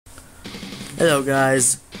Hello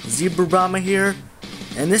guys, Zebra Brahma here,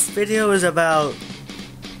 and this video is about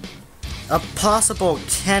a possible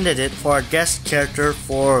candidate for a guest character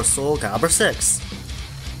for Soul Calibur 6.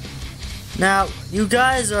 Now, you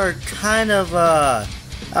guys are kind of, I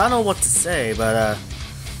don't know what to say, but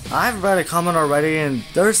I've read a comment already and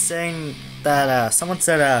they're saying that, someone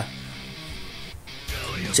said,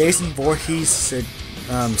 Jason Voorhees should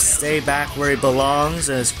stay back where he belongs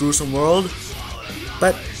in his gruesome world.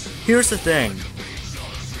 But here's the thing.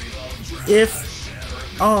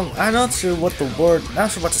 I'm not sure what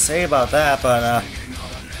to say about that, but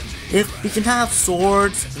if we can have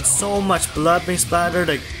swords and so much blood being splattered,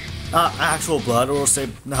 like not actual blood, or say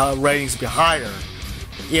ratings be higher.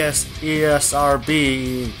 Yes,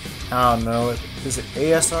 ESRB. I don't know. Is it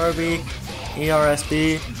ASRB,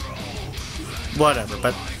 ERSB? Whatever.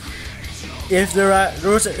 But if there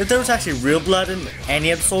was actually real blood in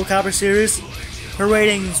any of the Soul Calibur series, her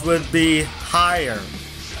ratings would be higher,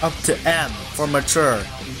 up to M for mature.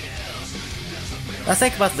 Now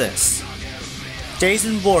think about this.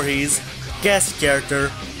 Jason Voorhees, guest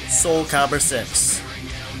character, Soul Calibur 6.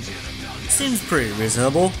 Seems pretty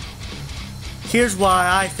reasonable. Here's why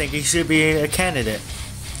I think he should be a candidate.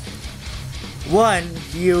 One,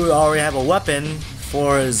 you already have a weapon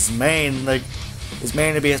for his main, to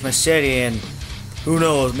be his machete, and who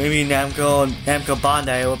knows, maybe Namco and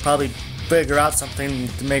Bandai will probably figure out something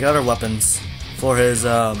to make other weapons for his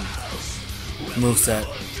moveset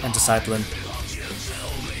and discipline.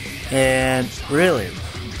 And really,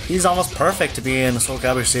 he's almost perfect to be in the Soul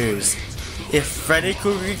Calibur series. If Freddy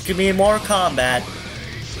Krueger can be in Mortal Kombat,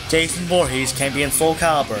 Jason Voorhees can be in Soul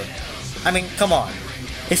Calibur. I mean, come on.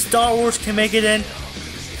 If Star Wars can make it in,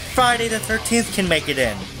 Friday the 13th can make it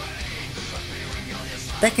in.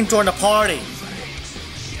 They can join the party.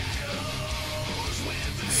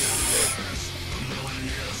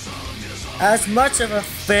 As much of a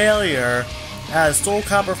failure as Soul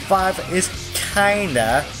Calibur 5 is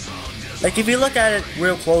kinda, like if you look at it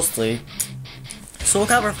real closely, Soul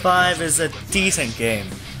Calibur 5 is a decent game.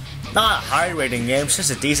 Not a high rating game, it's just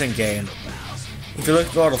a decent game. If you look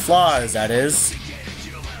through all the flaws, that is.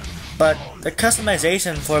 But the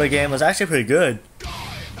customization for the game was actually pretty good.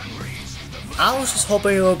 I was just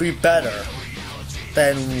hoping it would be better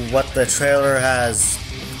than what the trailer has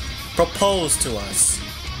proposed to us.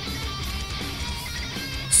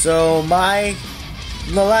 So the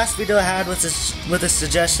last video I had with the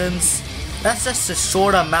suggestions, that's just a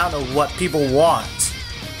short amount of what people want.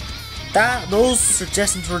 Those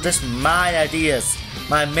suggestions were just my ideas,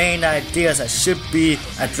 my main ideas that should be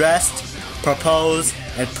addressed, proposed,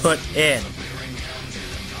 and put in.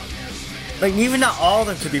 Like, even not all of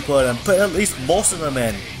them could be put in, put at least most of them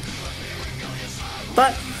in.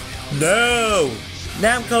 But no!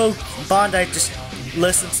 Namco Bandai just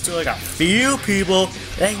listens to like a few people.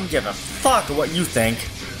 They can give a fuck what you think.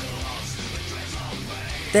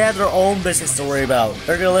 They have their own business to worry about.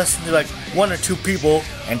 They're gonna listen to like one or two people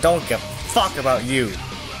and don't give a fuck about you.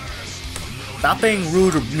 Not being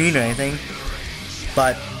rude or mean or anything,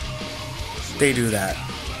 but they do that.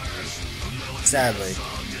 Sadly.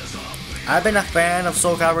 I've been a fan of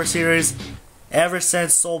Soul Calibur series ever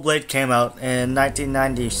since Soul Blade came out in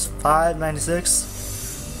 1995, 96.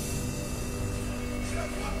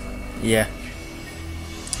 Yeah.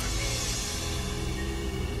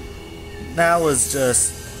 That was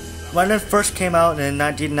just, when it first came out in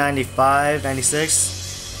 1995,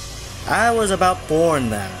 96, I was about born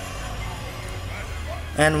then.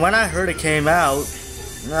 And when I heard it came out,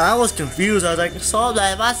 I was confused. I was like, Soul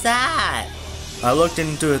Blade, what's that? I looked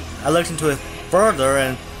into it further,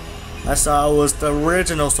 and I saw it was the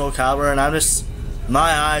original Soul Calibur, and my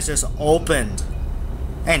eyes just opened.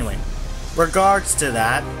 Anyway, regards to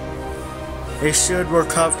that, they should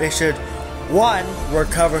one,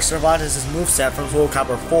 recover Cervantes' moveset from Soul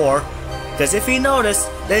Calibur 4, because if you notice,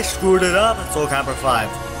 they screwed it up in Soul Calibur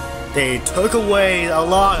 5. They took away a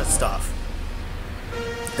lot of stuff.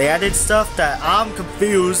 They added stuff that I'm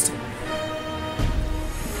confused,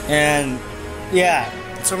 and yeah,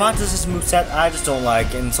 Cervantes' moveset I just don't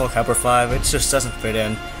like in Soul Calibur 5, it just doesn't fit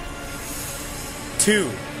in.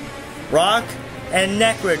 2. Rock and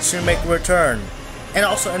Necrid should make a return, and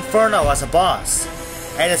also Inferno as a boss,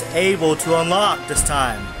 and is able to unlock this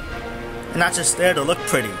time, and not just there to look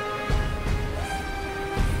pretty.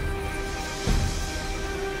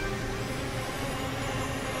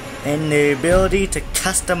 And the ability to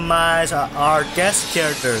customize our guest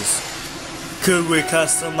characters. Could we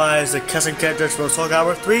customize the custom characters for Soul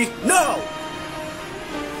Calibur 3? No!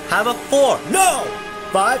 Have a 4? No!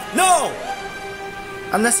 5? No!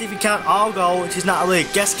 Unless if you count Algo, which is not really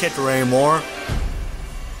a guest character anymore.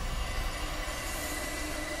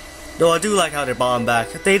 Though I do like how they brought him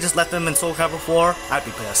back. If they just left him in Soul Calibur 4, I'd be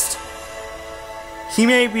pissed. He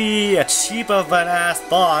may be a cheap of an ass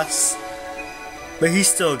boss, but he's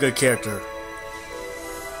still a good character.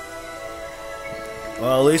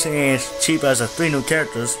 Well, at least he ain't as cheap as the 3 new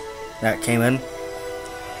characters that came in.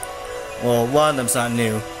 Well, one of them's not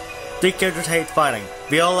new. 3 characters hate fighting.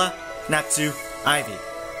 Viola, Natsu, Ivy.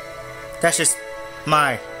 That's just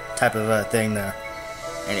my type of thing there.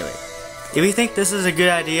 Anyway, if you think this is a good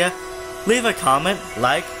idea, leave a comment,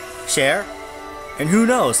 like, share, and who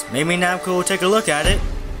knows, maybe Namco will take a look at it,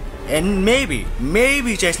 and maybe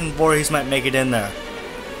Jason Voorhees might make it in there.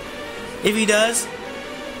 If he does,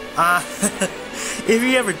 if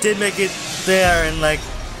he ever did make it there, and like,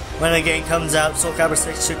 when the game comes out, Soul Calibur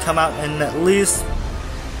 6 should come out in at least,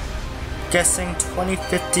 guessing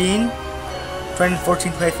 2015,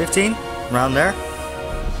 2014, 2015, around there.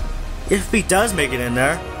 If he does make it in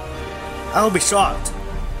there, I will be shocked.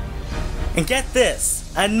 And get this,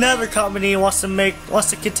 another company wants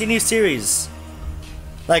to continue series.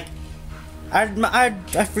 Like, I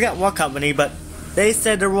forget what company, but they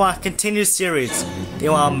said they want to continue series. They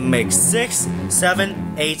want to make 6,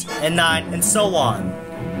 7, 8, and 9, and so on.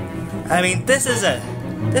 I mean, this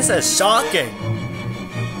is shocking.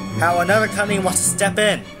 How another company wants to step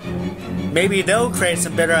in. Maybe they'll create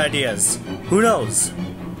some better ideas. Who knows?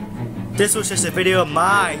 This was just a video of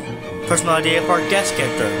my personal idea for a guest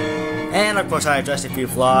character. And of course I addressed a few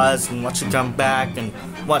flaws and what should come back and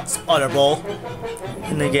what's audible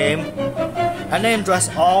in the game. I didn't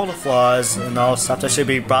address all the flaws and all stuff that should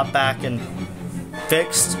be brought back and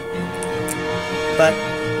fixed. But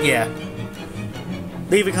yeah.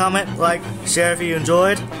 Leave a comment, like, share if you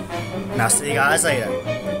enjoyed. And I'll see you guys later.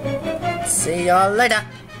 See y'all later.